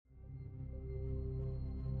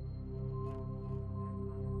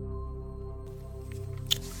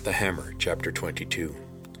The Hammer, Chapter 22.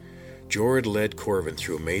 Jord led Corvin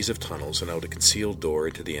through a maze of tunnels and out a concealed door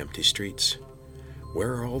into the empty streets.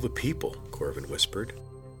 "Where are all the people?" Corvin whispered.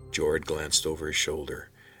 Jord glanced over his shoulder.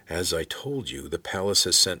 "As I told you, the palace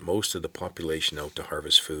has sent most of the population out to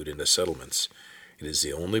harvest food in the settlements. It is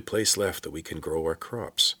the only place left that we can grow our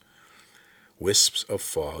crops." Wisps of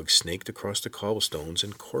fog snaked across the cobblestones,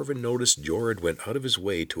 and Corvin noticed Jord went out of his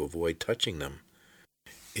way to avoid touching them.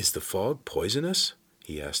 "Is the fog poisonous?"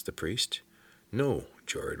 he asked the priest. "No,"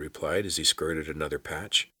 Jord replied as he skirted another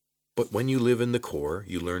patch. "But when you live in the Cor,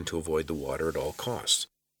 you learn to avoid the water at all costs.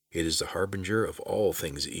 It is the harbinger of all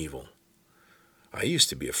things evil." "I used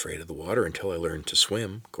to be afraid of the water until I learned to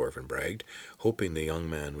swim," Corvin bragged, hoping the young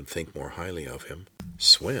man would think more highly of him.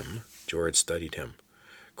 "Swim?" Jord studied him.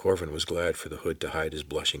 Corvin was glad for the hood to hide his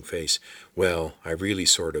blushing face. "Well, I really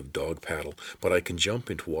sort of dog paddle, but I can jump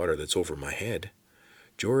into water that's over my head."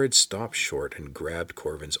 Jord stopped short and grabbed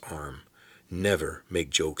Corvin's arm. "Never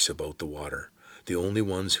make jokes about the water. The only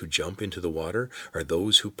ones who jump into the water are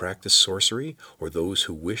those who practice sorcery or those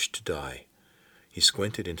who wish to die." He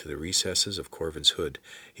squinted into the recesses of Corvin's hood.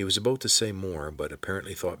 He was about to say more, but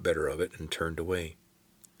apparently thought better of it and turned away.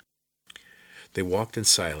 They walked in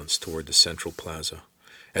silence toward the central plaza.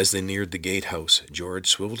 As they neared the gatehouse, Jord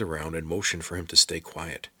swiveled around and motioned for him to stay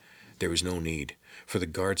quiet. There was no need, for the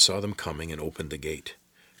guard saw them coming and opened the gate.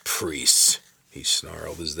 "Priests," he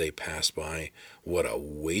snarled as they passed by. "What a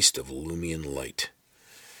waste of Lumian light."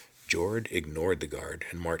 Jord ignored the guard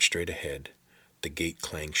and marched straight ahead. The gate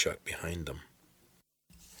clanged shut behind them.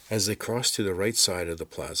 As they crossed to the right side of the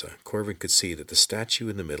plaza, Corvin could see that the statue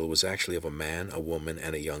in the middle was actually of a man, a woman,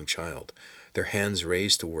 and a young child, their hands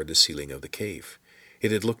raised toward the ceiling of the cave. It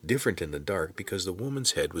had looked different in the dark because the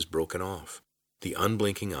woman's head was broken off, the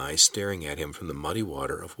unblinking eyes staring at him from the muddy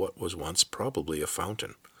water of what was once probably a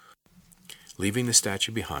fountain. Leaving the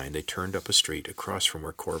statue behind, they turned up a street across from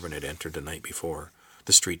where Corvin had entered the night before,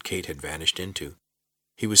 the street Kate had vanished into.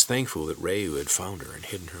 He was thankful that Reu had found her and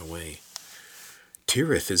hidden her away.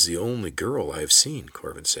 "Tirith is the only girl I have seen,"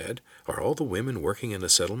 Corvin said. "Are all the women working in the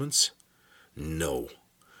settlements?" "No."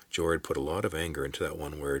 Jord put a lot of anger into that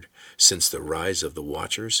one word. "Since the rise of the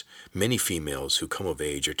Watchers, many females who come of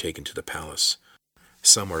age are taken to the palace.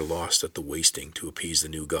 Some are lost at the wasting to appease the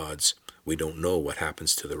new gods. We don't know what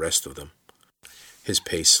happens to the rest of them." His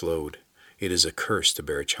pace slowed. It is a curse to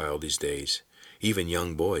bear a child these days. Even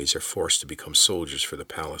young boys are forced to become soldiers for the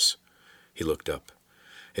palace. He looked up.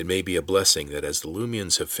 It may be a blessing that as the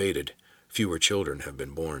Lumians have faded, fewer children have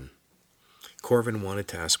been born. Corvin wanted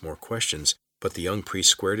to ask more questions, but the young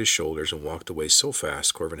priest squared his shoulders and walked away so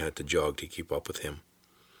fast Corvin had to jog to keep up with him.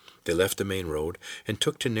 They left the main road and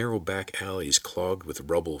took to narrow back alleys clogged with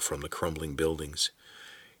rubble from the crumbling buildings.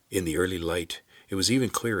 In the early light, it was even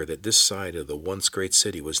clearer that this side of the once great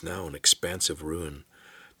city was now an expansive ruin.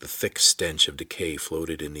 The thick stench of decay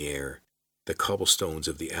floated in the air. The cobblestones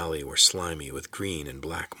of the alley were slimy with green and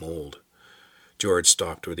black mold. Jord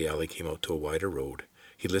stopped where the alley came out to a wider road.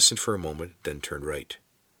 He listened for a moment, then turned right.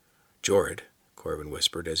 "Jord," Corvin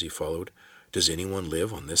whispered as he followed, "does anyone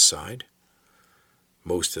live on this side?"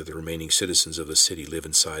 "Most of the remaining citizens of the city live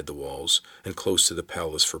inside the walls and close to the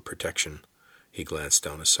palace for protection." He glanced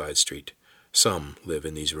down a side street. "Some live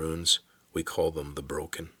in these ruins. We call them the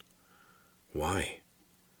Broken." "Why?"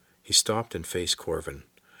 He stopped and faced Corvin.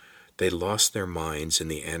 They lost their minds in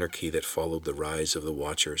the anarchy that followed the rise of the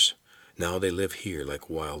Watchers. Now they live here like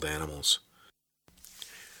wild animals.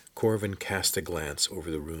 Corvin cast a glance over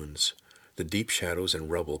the ruins. The deep shadows and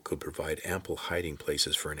rubble could provide ample hiding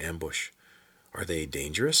places for an ambush. "Are they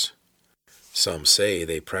dangerous?" "Some say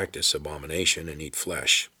they practice abomination and eat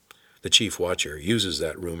flesh. The chief watcher uses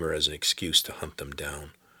that rumor as an excuse to hunt them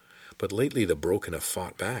down. But lately the Broken have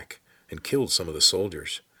fought back and killed some of the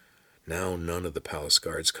soldiers. Now none of the palace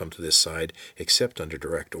guards come to this side except under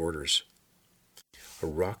direct orders." A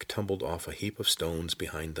rock tumbled off a heap of stones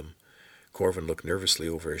behind them. Corvin looked nervously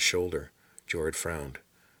over his shoulder. Jord frowned.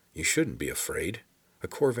 "You shouldn't be afraid. A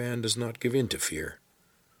Corvan does not give in to fear."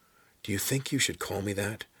 "Do you think you should call me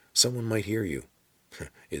that? Someone might hear you."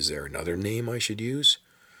 "Is there another name I should use?"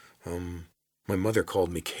 My mother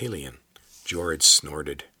called me Kalian." Jord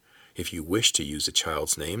snorted. "If you wish to use a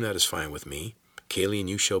child's name, that is fine with me. Kalian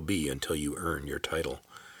you shall be until you earn your title."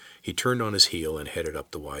 He turned on his heel and headed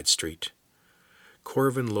up the wide street.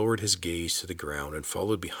 Corvin lowered his gaze to the ground and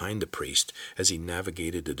followed behind the priest as he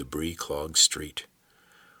navigated the debris-clogged street.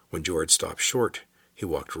 When Jord stopped short, he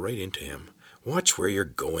walked right into him. "Watch where you're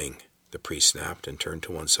going," the priest snapped and turned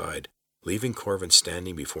to one side, leaving Corvin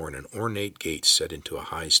standing before an ornate gate set into a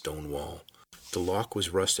high stone wall. The lock was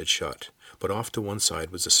rusted shut, but off to one side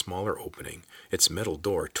was a smaller opening, its metal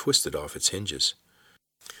door twisted off its hinges.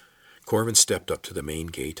 Corvin stepped up to the main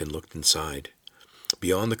gate and looked inside.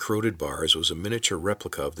 Beyond the corroded bars was a miniature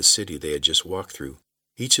replica of the city they had just walked through,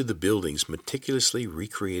 each of the buildings meticulously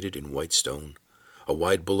recreated in white stone. A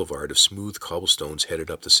wide boulevard of smooth cobblestones headed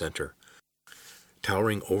up the center.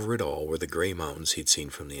 Towering over it all were the gray mountains he'd seen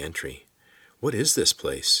from the entry. What is this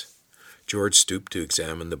place? George stooped to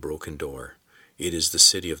examine the broken door. It is the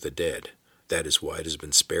city of the dead. That is why it has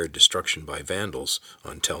been spared destruction by vandals,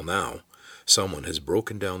 until now. Someone has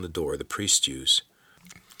broken down the door the priests use.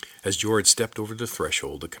 As George stepped over the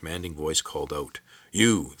threshold, a commanding voice called out,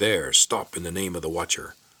 "You, there, stop in the name of the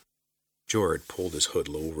Watcher." George pulled his hood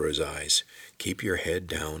low over his eyes. "Keep your head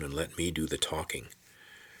down and let me do the talking."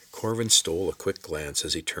 Corvin stole a quick glance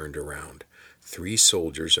as he turned around. 3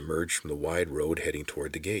 soldiers emerged from the wide road heading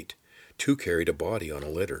toward the gate. 2 carried a body on a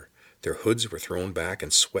litter. Their hoods were thrown back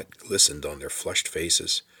and sweat glistened on their flushed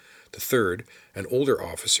faces. The third, an older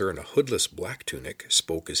officer in a hoodless black tunic,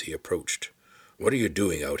 spoke as he approached. "What are you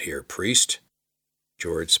doing out here, priest?"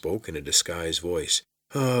 George spoke in a disguised voice.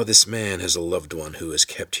 "Oh, this man has a loved one who is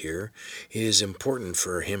kept here. It is important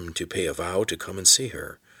for him to pay a vow to come and see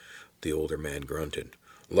her." The older man grunted.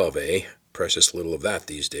 "Love, eh? Precious little of that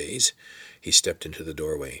these days." He stepped into the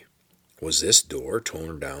doorway. "Was this door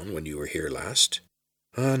torn down when you were here last?"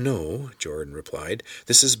 No," Jordan replied.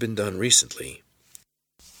 "This has been done recently."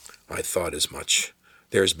 "I thought as much.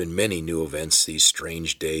 There has been many new events these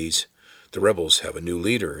strange days. The rebels have a new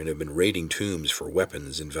leader and have been raiding tombs for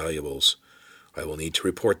weapons and valuables. I will need to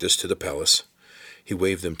report this to the palace." He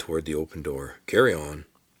waved them toward the open door. "Carry on."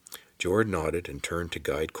 George nodded and turned to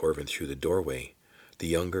guide Corvin through the doorway. The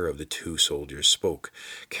younger of the 2 soldiers spoke.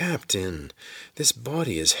 "Captain, this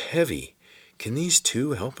body is heavy. Can these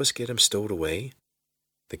 2 help us get him stowed away?"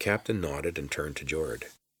 The captain nodded and turned to George.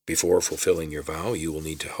 "Before fulfilling your vow, you will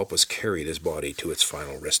need to help us carry this body to its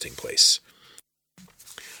final resting place."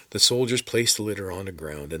 The soldiers placed the litter on the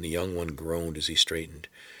ground, and the young one groaned as he straightened.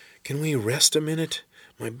 "Can we rest a minute?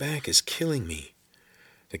 My back is killing me."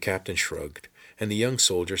 The captain shrugged, and the young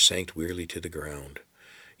soldier sank wearily to the ground.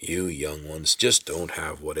 "You young ones just don't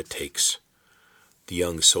have what it takes." The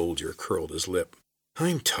young soldier curled his lip.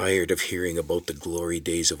 "I'm tired of hearing about the glory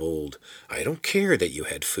days of old. I don't care that you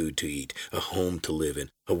had food to eat, a home to live in,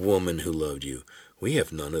 a woman who loved you. We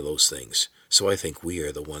have none of those things, so I think we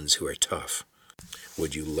are the ones who are tough.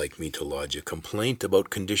 Would you like me to lodge a complaint about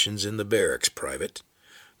conditions in the barracks, Private?"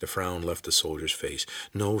 The frown left the soldier's face.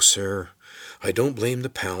 "No, sir. I don't blame the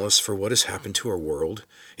palace for what has happened to our world.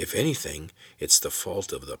 If anything, it's the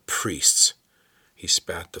fault of the priests." He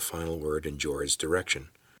spat the final word in George's direction.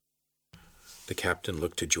 The captain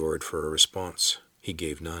looked to George for a response. He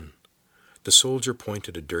gave none. The soldier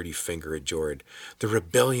pointed a dirty finger at George. "The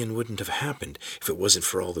rebellion wouldn't have happened if it wasn't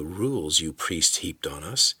for all the rules you priests heaped on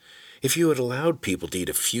us. If you had allowed people to eat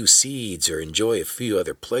a few seeds or enjoy a few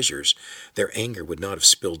other pleasures, their anger would not have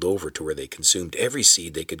spilled over to where they consumed every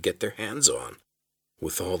seed they could get their hands on.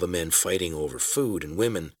 With all the men fighting over food and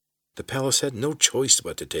women, the palace had no choice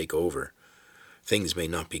but to take over. Things may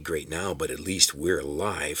not be great now, but at least we're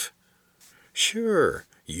alive." "Sure,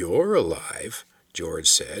 you're alive," George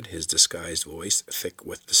said, his disguised voice thick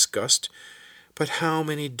with disgust. "But how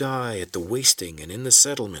many die at the wasting and in the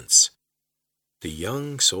settlements?" The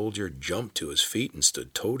young soldier jumped to his feet and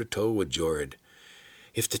stood toe-to-toe with George.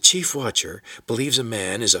 "If the chief watcher believes a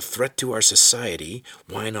man is a threat to our society,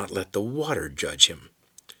 why not let the water judge him?"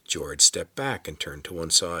 George stepped back and turned to one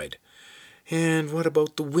side. "And what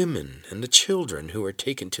about the women and the children who are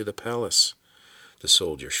taken to the palace?" The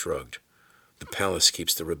soldier shrugged. "The palace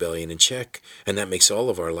keeps the rebellion in check, and that makes all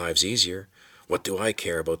of our lives easier. What do I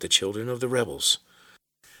care about the children of the rebels?"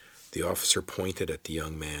 The officer pointed at the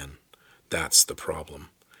young man. "That's the problem.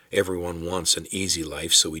 Everyone wants an easy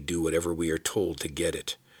life, so we do whatever we are told to get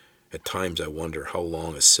it. At times I wonder how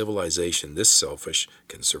long a civilization this selfish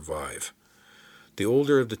can survive." The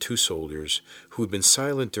older of the 2 soldiers, who had been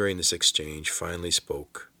silent during this exchange, finally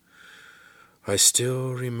spoke. "I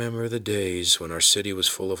still remember the days when our city was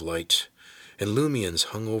full of light, and Lumions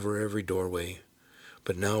hung over every doorway.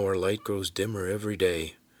 But now our light grows dimmer every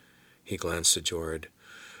day." He glanced at George.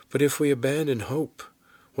 "But if we abandon hope,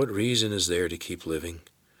 what reason is there to keep living?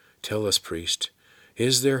 Tell us, priest,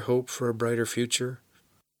 is there hope for a brighter future?"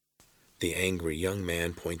 The angry young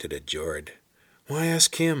man pointed at George. "Why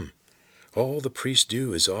ask him? All the priests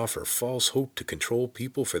do is offer false hope to control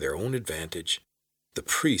people for their own advantage. The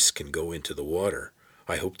priests can go into the water.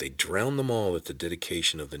 I hope they drown them all at the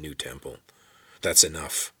dedication of the new temple." "That's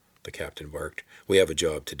enough," the captain barked. "We have a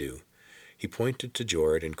job to do." He pointed to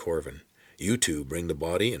George and Corvin. You two bring the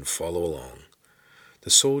body and follow along." The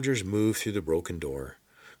soldiers moved through the broken door.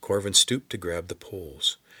 Corvin stooped to grab the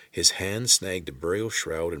poles. His hand snagged the burial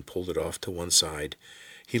shroud and pulled it off to one side.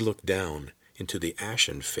 He looked down into the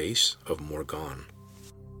ashen face of Morgon.